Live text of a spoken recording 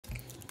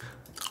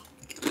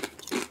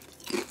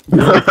You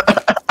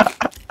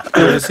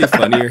wanna see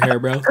funnier hair,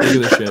 bro? Look at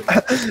this shit.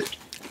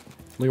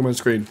 Look at my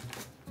screen.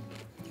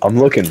 I'm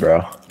looking,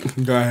 bro.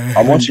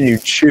 I'm watching you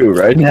chew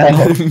right now.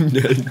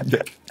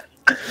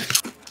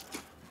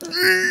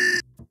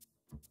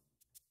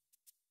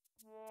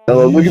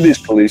 Nello, look at these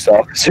police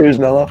officers,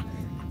 Nello.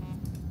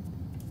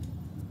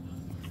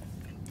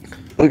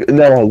 Look,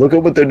 Nello, look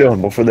at what they're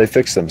doing before they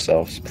fix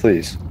themselves,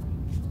 please.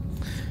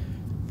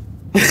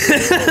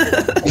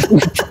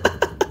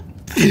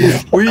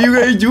 What are you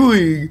guys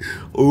doing?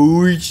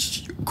 Oh,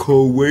 it's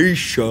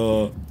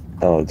Croatia.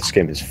 Oh, this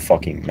game is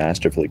fucking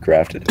masterfully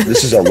crafted.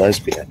 This is a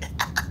lesbian.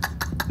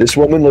 This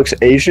woman looks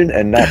Asian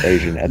and not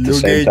Asian at the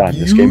same time.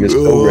 This game is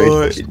so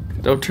racist.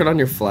 Don't turn on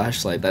your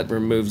flashlight. That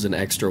removes an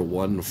extra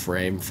 1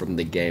 frame from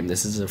the game.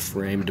 This is a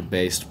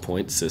framed-based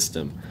point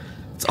system.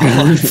 It's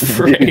all in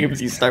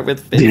frames. You start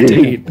with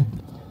 15.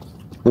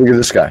 Look at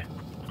this guy.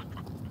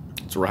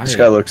 It's right. This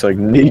guy looks like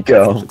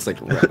Nico. Looks like.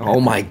 Oh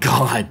my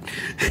god,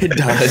 it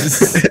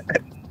does.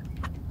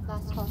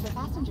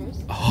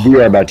 We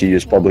are about to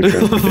use public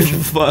transportation.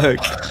 Fuck.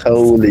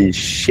 Holy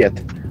shit.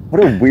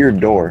 What a weird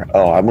door.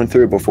 Oh, I went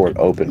through it before it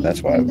opened.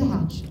 That's why.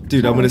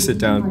 Dude, I'm gonna sit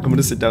down. I'm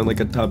gonna sit down like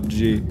a top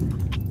G.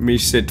 Me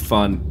sit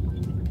fun.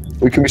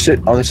 Wait, can we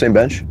sit on the same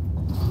bench?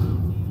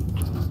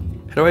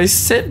 How do I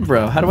sit,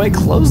 bro? How do I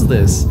close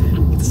this?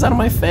 Get this out of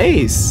my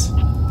face.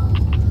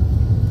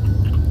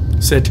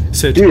 Sit.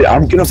 Dude,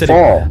 I'm gonna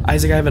fall.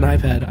 Isaac, I have an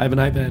iPad. I have an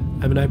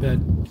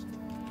iPad.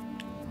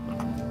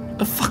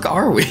 The fuck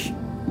are we?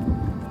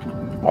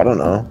 I don't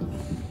know.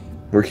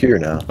 We're here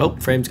now. Oh,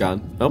 frame's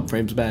gone. Oh,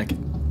 frame's back.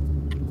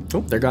 Oh,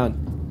 they're gone.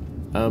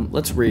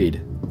 Let's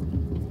read.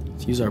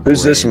 Let's use our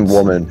Who's brains. this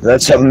woman?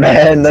 That's a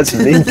man. That's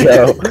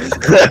Nico.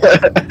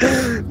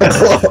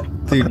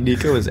 Dude,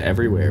 Nico is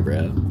everywhere,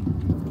 bro.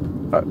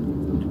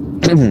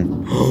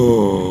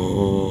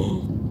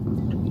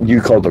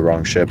 You called the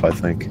wrong ship, I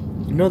think.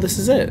 No, this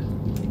is it.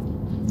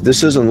 This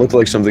doesn't look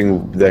like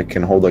something that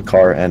can hold a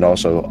car and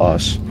also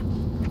us.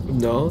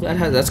 No,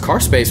 that's car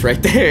space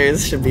right there.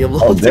 This should be able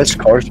to. Oh, that's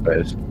car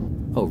space.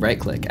 Oh, right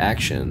click,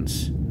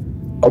 actions.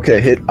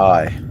 Okay, hit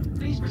I.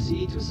 Please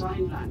proceed to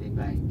assigned landing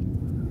bay.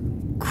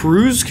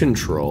 Cruise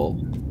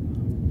control.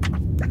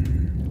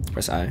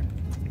 Press I.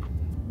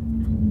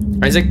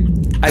 Isaac,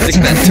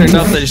 that turned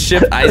off the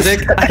ship.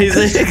 Isaac.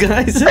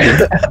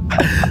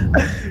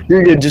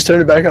 You're good, just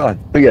turn it back on.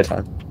 We got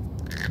time.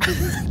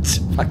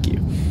 Fuck you.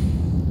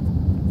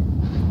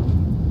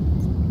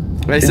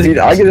 Dude,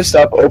 I gotta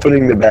stop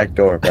opening the back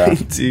door, bro.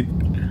 Dude,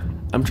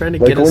 I'm trying to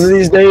Like, get us. one of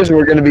these days,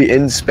 we're gonna be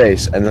in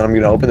space, and then I'm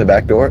gonna open the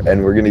back door,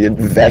 and we're gonna get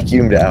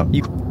vacuumed out.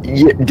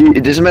 Yeah, dude,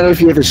 it doesn't matter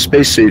if you have a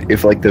spacesuit,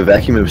 if, like, the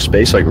vacuum of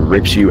space, like,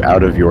 rips you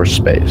out of your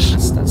space.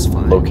 That's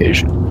fine.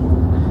 Location.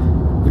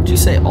 Would you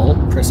say Alt,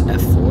 press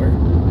F4?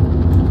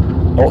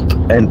 Alt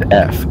and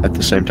F at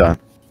the same time.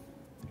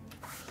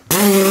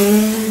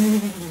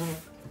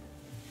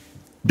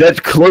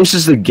 That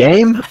closes the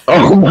game?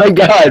 Oh my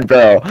god,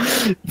 bro.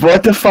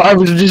 What the fuck? I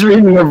was just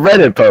reading a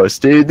Reddit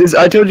post, dude.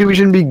 I told you we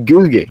shouldn't be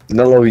googing.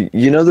 No,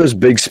 you know those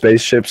big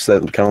spaceships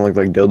that kind of look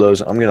like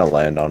dildos? I'm gonna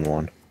land on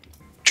one.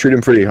 Treat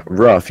them pretty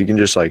rough. You can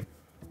just, like...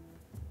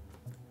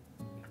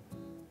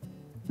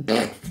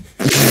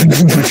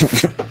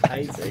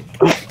 Isaac.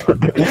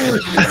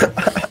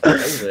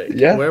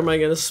 Yeah? Where am I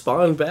gonna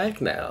spawn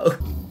back now?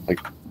 Like,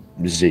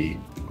 Z.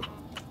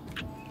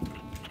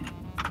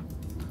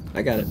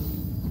 I got it.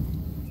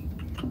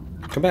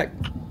 Come back.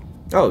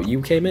 Oh,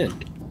 you came in.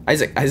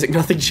 Isaac,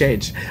 nothing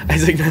changed.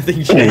 Isaac,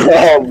 nothing changed.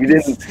 No, we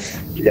didn't.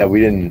 Yeah, we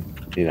didn't,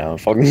 you know,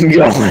 fucking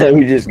go.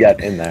 We just got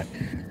in there.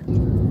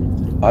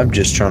 I'm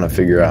just trying to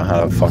figure out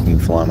how to fucking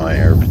fly my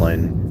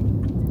airplane.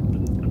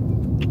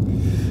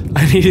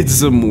 I needed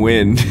some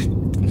wind.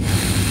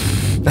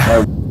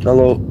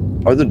 Hello,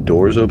 are the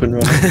doors open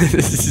right now?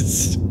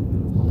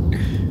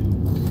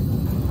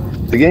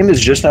 The game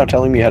is just now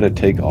telling me how to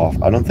take off.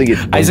 I don't think it.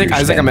 Isaac,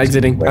 I'm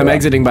exiting. I'm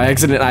exiting by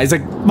accident.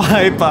 Isaac,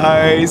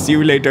 bye. See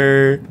you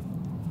later.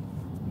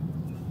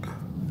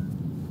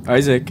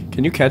 Isaac,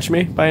 can you catch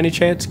me by any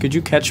chance? Could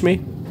you catch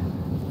me?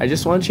 I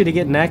just want you to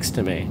get next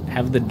to me.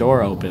 Have the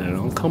door open and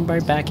I'll come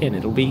right back in.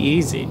 It'll be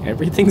easy.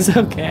 Everything's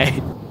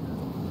okay.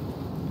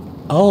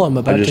 Oh, I'm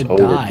about to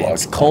die.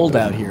 It's cold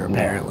out here,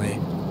 apparently.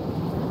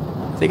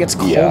 I think it's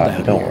cold out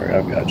here. Don't worry,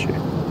 I've got you.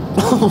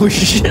 Oh,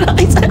 shit.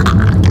 Isaac.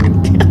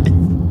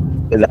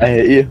 Did I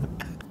hit you?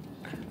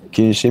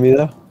 Can you see me,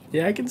 though?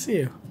 Yeah, I can see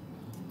you.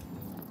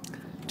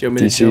 Do you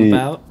want me to jump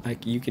out?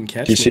 Like, you can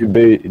catch me. Do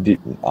you see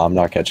I'm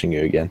not catching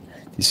you again.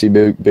 Do you see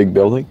big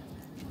building?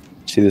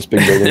 See this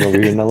big building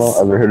over here, Nello?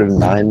 Ever heard of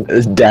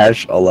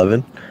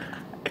 9-11?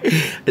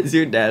 Is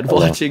your dad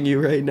watching you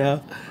right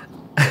now?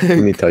 Let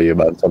me tell you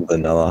about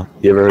something, Nello.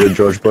 You ever heard of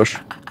George Bush?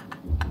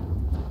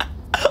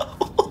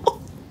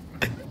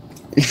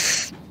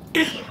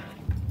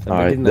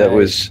 Alright, that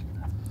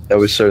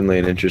was certainly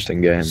an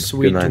interesting game.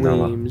 Sweet Good night,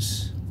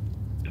 dreams.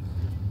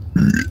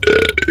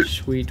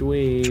 Sweet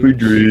dreams. Sweet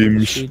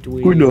dreams. Sweet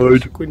dreams. Good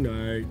night. Good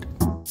night.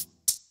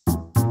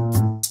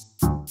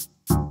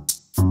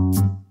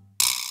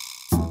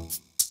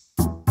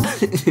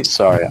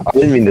 Sorry, I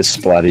didn't mean to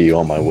splatter you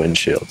on my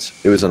windshields.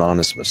 It was an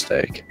honest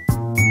mistake.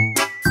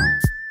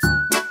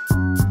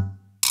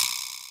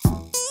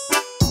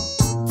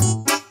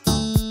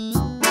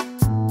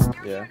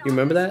 Yeah. You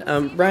remember that?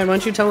 Ryan, why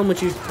don't you tell him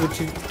what you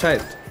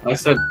typed? I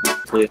said,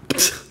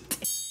 please.